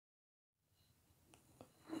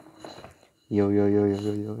Yo, yo, yo, yo,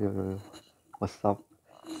 yo, yo, yo, yo. What's up?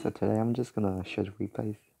 So today I'm just gonna show the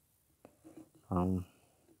replays. I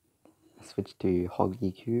switched to Hog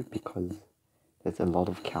EQ because there's a lot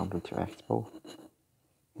of counter to Expo.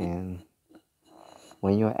 And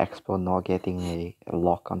when you're Expo not getting a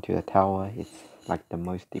lock onto the tower, it's like the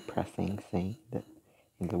most depressing thing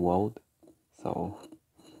in the world. So,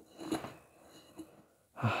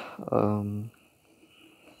 um,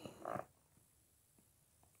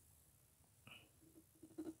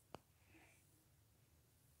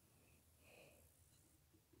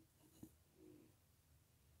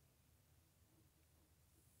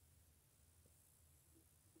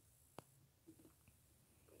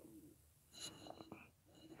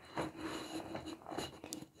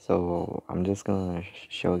 so I'm just gonna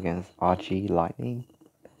show against RG Lightning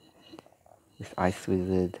with Ice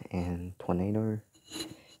Wizard and Tornado.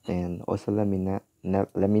 And also let me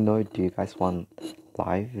know, do you guys want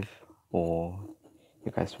live or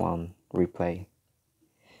you guys want replay?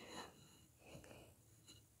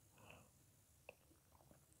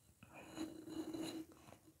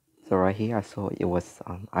 So right here I saw it was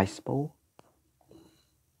Ice Bowl.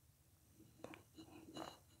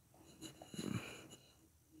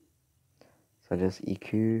 So just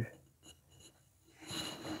EQ.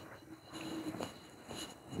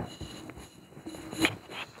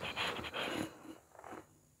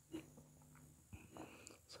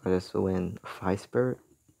 So I just went Fire Spirit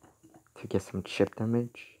to get some chip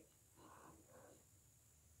damage.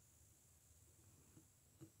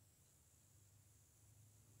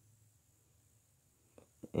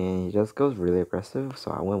 And he just goes really aggressive,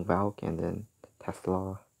 so I went Valk and then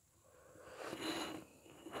Tesla.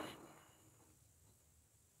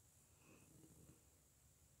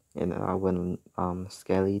 And then I went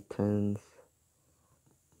Skeletons.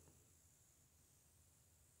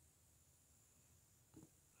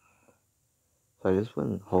 So I just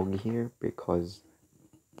went Hog here because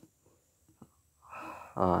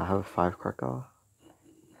I have a 5-cracker.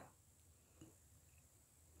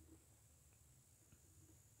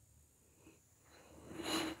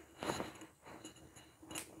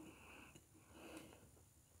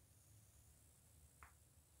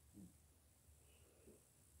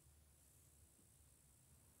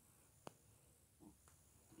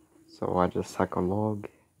 So I just cycle log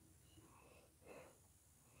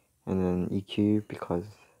and then EQ because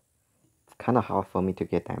it's kind of hard for me to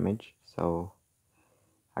get damage. So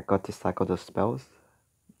I got to cycle the spells.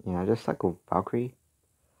 Yeah, I just cycle Valkyrie.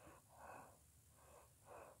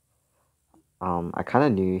 I kind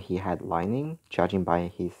of knew he had lightning, judging by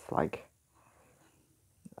his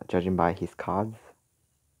cards.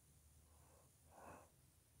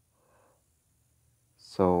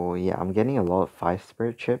 So yeah, I'm getting a lot of 5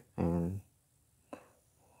 spirit chip and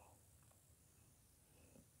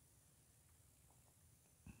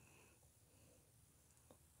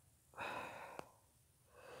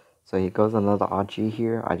so he goes another RG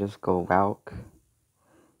here. I just go Valk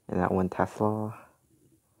and that one Tesla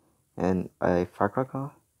and a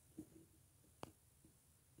Firecracker.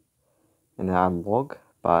 And then I log,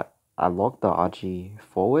 but I logged the RG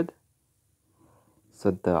forward. So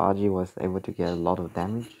the RG was able to get a lot of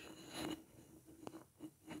damage.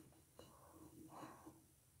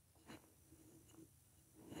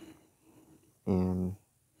 And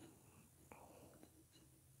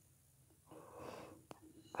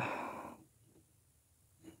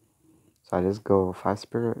so I just go 5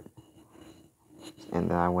 spirit and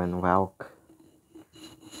then I went Valk.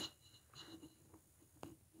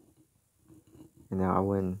 And then I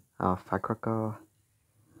went Firecracker.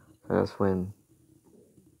 So I just went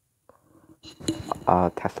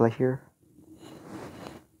Tesla here.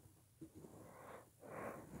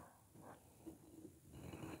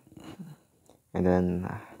 And then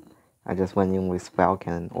I just went in with Valk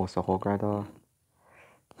and also Hog Rider.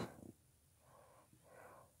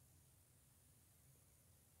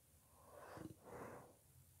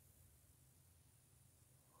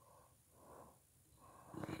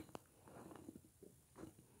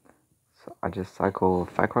 So I just cycle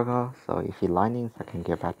Firecracker, so if he lightnings I can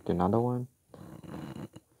get back to another one.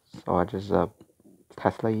 So I just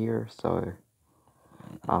Tesla here, so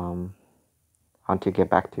I want to get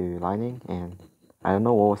back to lightning, and I don't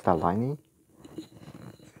know what was that lightning.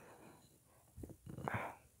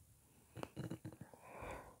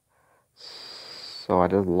 So I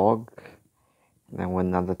just log, and then went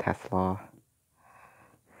another Tesla.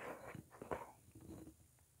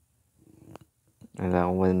 And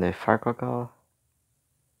then went the Firecracker.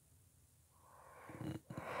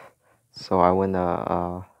 So I went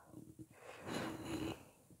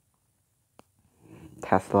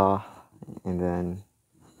Tesla, and then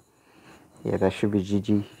Yeah, that should be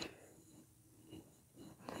GG.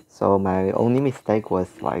 So my only mistake was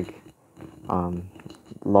like um,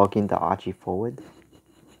 logging the Archie forward.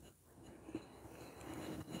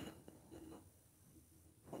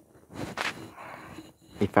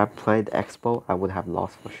 If I played Expo, I would have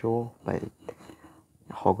lost for sure, but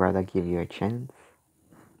Hog Rider give you a chance.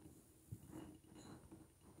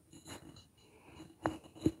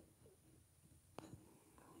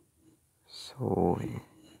 So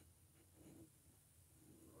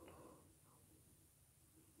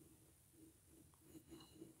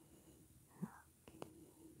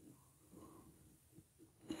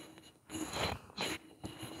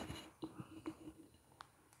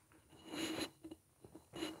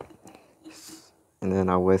and then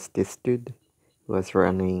I was this dude who was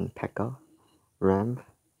running P.E.K.K.A. Ram.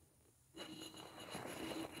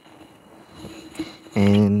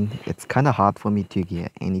 And it's kind of hard for me to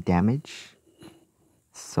get any damage.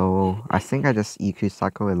 So I think I just EQ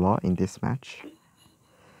cycle a lot in this match.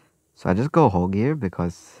 So I just go whole gear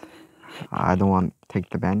because I don't want to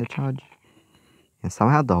take the bandit charge. And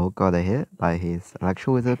somehow the Hulk got a hit, but his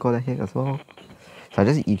Electro Wizard got a hit as well. So I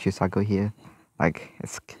just EQ cycle here. Like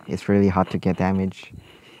it's really hard to get damage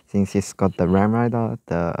since he's got the Ram Rider,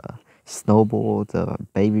 the Snowball, the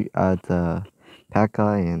the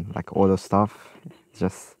P.E.K.K.A. and like all those stuff. It's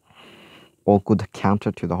just all good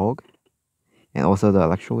counter to the Hulk. And also the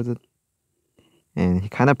Electro Wizard. And he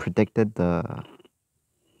kind of predicted the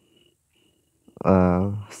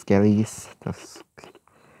Skellies. That's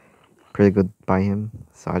pretty good by him.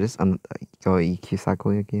 So I just go EQ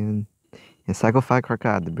cycle again. And cycle Firecracker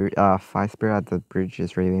at the Fire Spirit at the bridge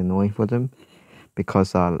is really annoying for them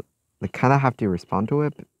because they kind of have to respond to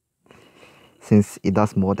it since it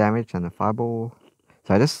does more damage than the Fireball.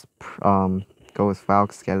 So I just go with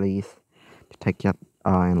Valk Skellies to take it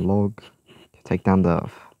and Log to take down the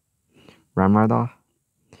Ram Rider.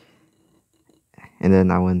 And then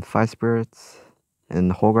I went Fire Spirits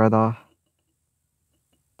and Hog Rider.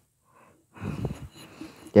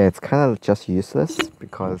 Yeah, it's kind of just useless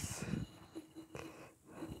because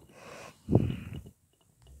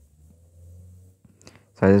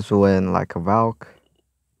so I just went like a Valk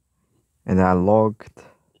and then I logged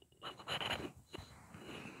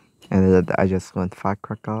and then I just went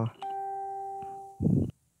Firecracker.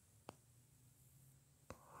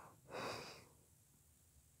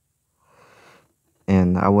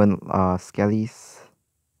 And I went Skellies,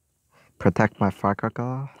 protect my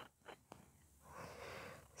Firecracker.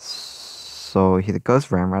 So he goes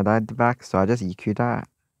Ram Rider at the back, so I just EQ that.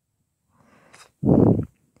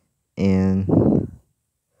 And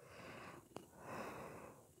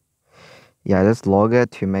yeah, I just log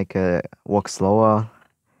it to make it work slower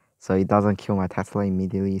so it doesn't kill my Tesla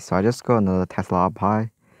immediately. So I just go another Tesla up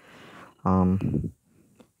high. And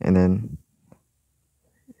then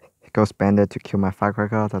it goes Bandit to kill my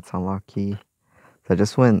Firecracker, that's unlucky. So I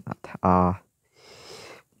just went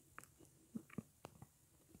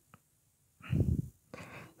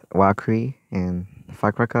Valkyrie and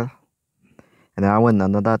Firecracker. And then I went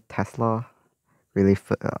another Tesla really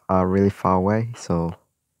far away, so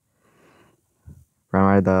Ram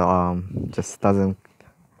Rider just doesn't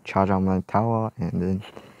charge on my tower, and then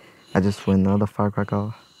I just win another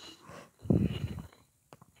Firecracker.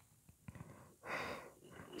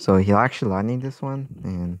 So he'll actually lightning this one,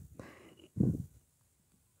 and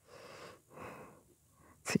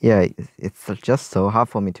yeah, it's just so hard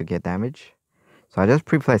for me to get damage. So I just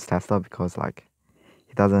pre-place Tesla because like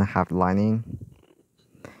he doesn't have lightning,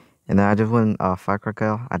 and then I just win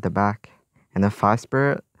Firecracker at the back, and then Fire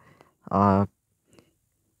Spirit,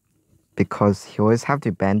 because he always have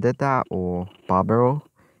to bandit that or Barbaro,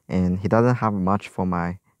 and he doesn't have much for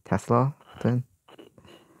my Tesla then.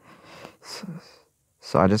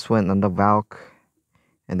 So I just went on the Valk,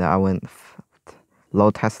 and then I went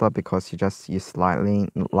low Tesla because he just used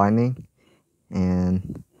lightning,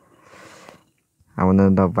 and I went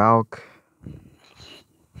on the Valk,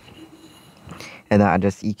 and then I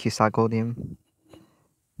just EQ cycled him,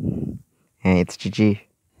 and it's GG.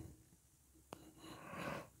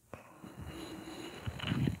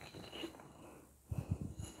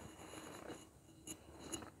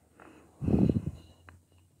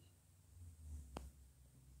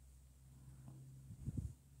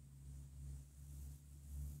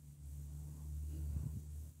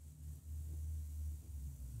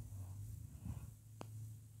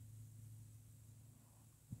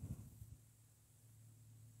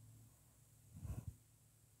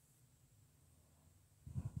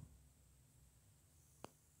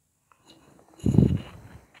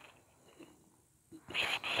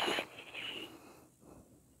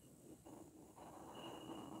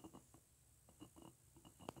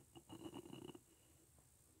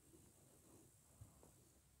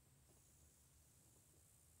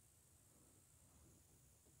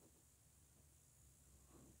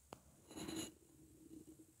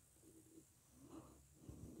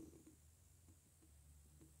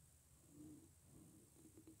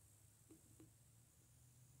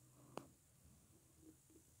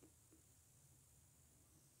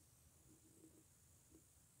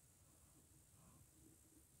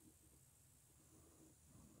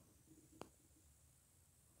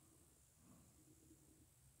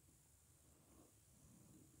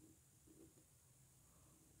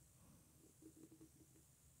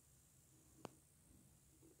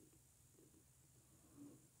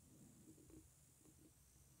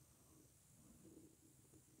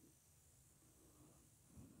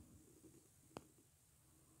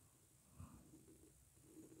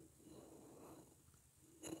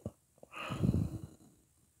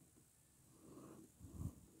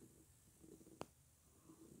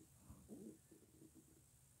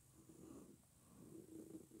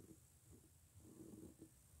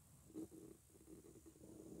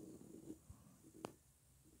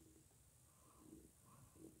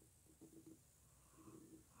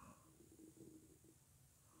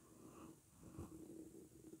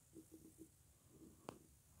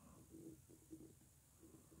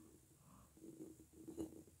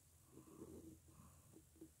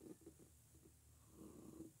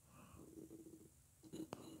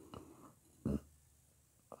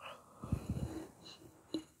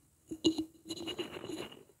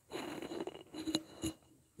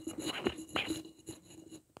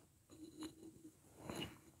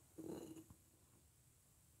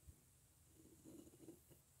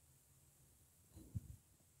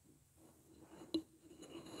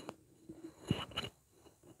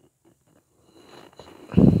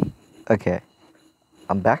 Okay,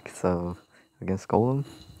 I'm back. So against Golem,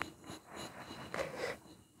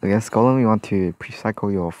 you want to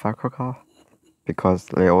pre-cycle your Firecracker because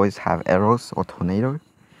they always have arrows or tornado,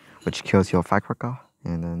 which kills your Firecracker,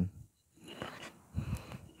 and then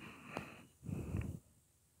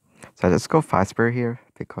so I just go Fire Spirit here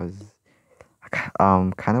because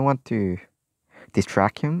I kind of want to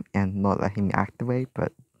distract him and not let him activate,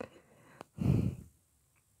 but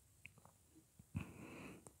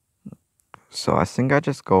so I think I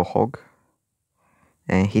just go Hog,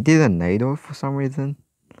 and he did a Nado for some reason.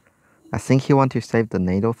 I think he want to save the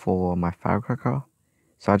Nado for my Firecracker,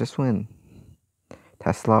 so I just went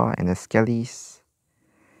Tesla and a Skellies,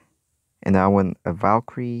 and I went a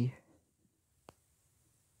Valkyrie.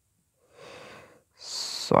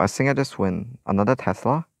 So I think I just win another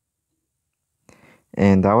Tesla,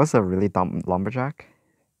 and that was a really dumb Lumberjack.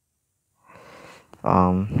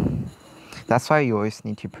 That's why you always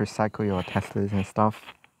need to pre-cycle your Teslas and stuff.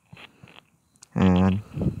 And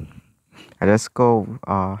I just go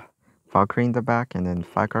Valkyrie in the back and then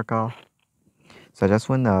Firecracker. So I just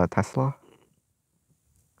win a Tesla.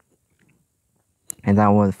 And then I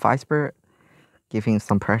won Fire Spirit, giving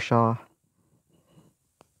some pressure.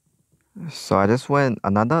 So I just win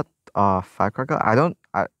another Firecracker. I don't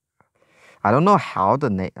know how the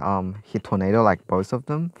hit Tornado like both of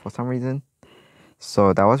them for some reason.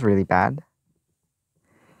 So that was really bad.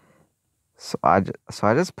 So I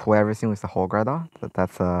just pull everything with the Hog Rider.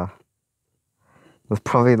 That's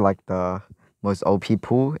probably like the most OP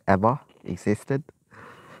pool ever existed.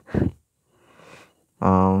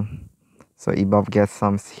 So Ebuff gets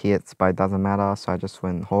some hits, but it doesn't matter. So I just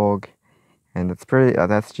win Hog, and that's pretty.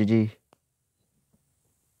 That's GG.